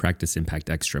Practice Impact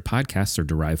Extra podcasts are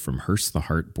derived from Hearst the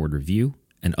Heart Board Review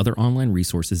and other online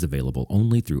resources available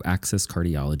only through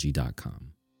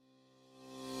accesscardiology.com.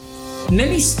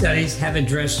 Many studies have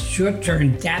addressed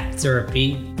short-term DAPT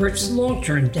therapy versus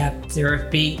long-term DAPT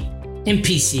therapy in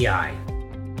PCI.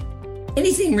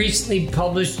 Anything recently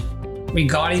published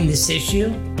regarding this issue?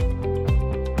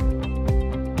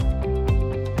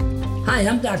 Hi,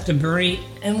 I'm Dr. Bernie,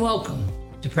 and welcome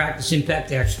to Practice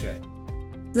Impact Extra.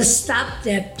 The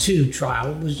STOP-DAPT-2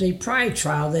 trial was a prior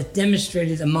trial that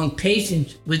demonstrated among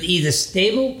patients with either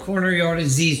stable coronary artery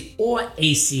disease or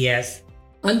ACS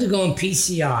undergoing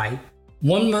PCI,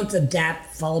 1 month of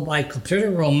DAPT followed by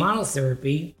clopidogrel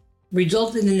monotherapy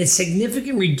resulted in a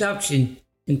significant reduction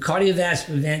in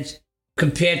cardiovascular events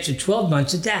compared to 12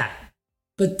 months of DAPT.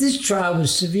 But this trial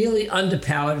was severely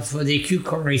underpowered for the acute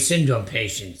coronary syndrome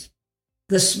patients.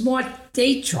 The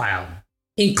SMART-DATE trial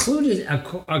included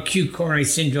acute coronary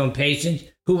syndrome patients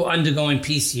who were undergoing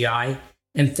PCI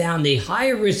and found a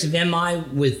higher risk of MI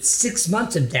with 6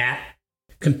 months of DAPT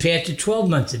compared to 12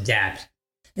 months of DAPT.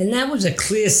 And that was a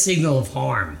clear signal of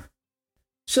harm.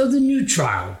 So the new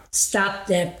trial,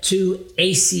 STOP-DAPT-2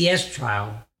 ACS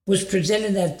trial, was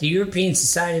presented at the European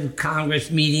Society of Congress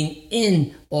meeting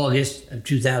in August of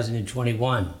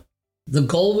 2021. The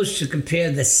goal was to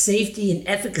compare the safety and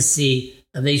efficacy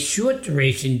of a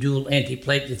short-duration dual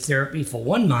antiplatelet therapy for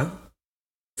 1 month,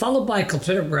 followed by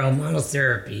clopidogrel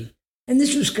monotherapy, and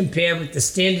this was compared with the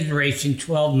standard duration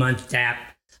 12-month DAPT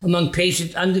among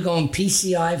patients undergoing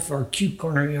PCI for acute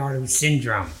coronary artery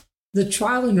syndrome. The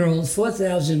trial enrolled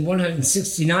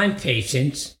 4,169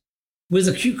 patients with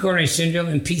acute coronary syndrome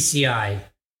and PCI.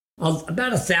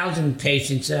 About 1,000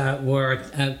 patients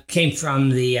came from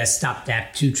the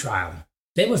STOP-DAPT-2 trial.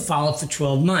 They were followed for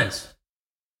 12 months.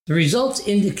 The results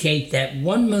indicate that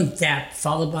 1 month DAPT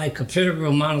followed by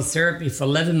clopidogrel monotherapy for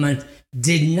 11 months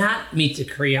did not meet the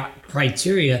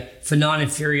criteria for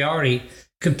non-inferiority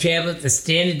compared with the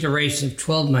standard duration of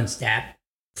 12 months DAPT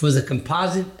for the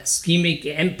composite ischemic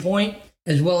endpoint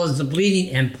as well as the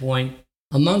bleeding endpoint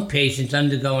among patients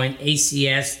undergoing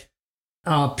ACS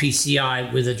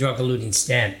PCI with a drug-eluting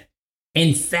stent.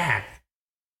 In fact,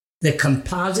 the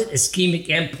composite ischemic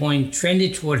endpoint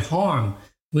trended toward harm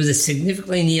with a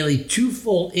significantly nearly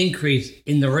twofold increase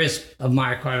in the risk of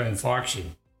myocardial infarction.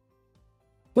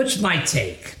 What's my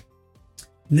take?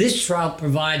 This trial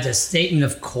provides a statement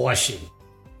of caution.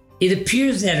 It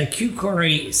appears that acute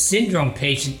coronary syndrome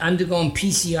patients undergoing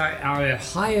PCI are at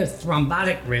higher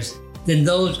thrombotic risk than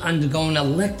those undergoing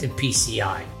elective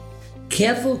PCI.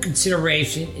 Careful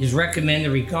consideration is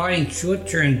recommended regarding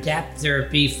short-term DAPT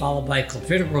therapy followed by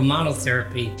clopidogrel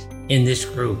monotherapy in this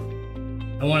group.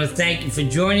 I want to thank you for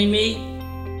joining me,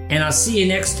 and I'll see you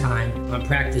next time on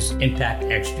Practice Impact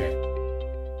Extra.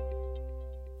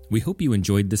 We hope you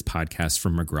enjoyed this podcast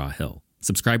from McGraw-Hill.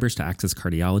 Subscribers to Access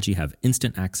Cardiology have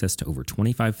instant access to over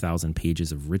 25,000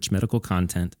 pages of rich medical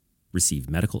content, receive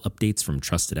medical updates from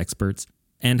trusted experts,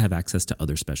 and have access to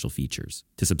other special features.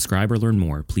 To subscribe or learn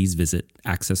more, please visit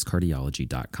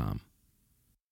accesscardiology.com.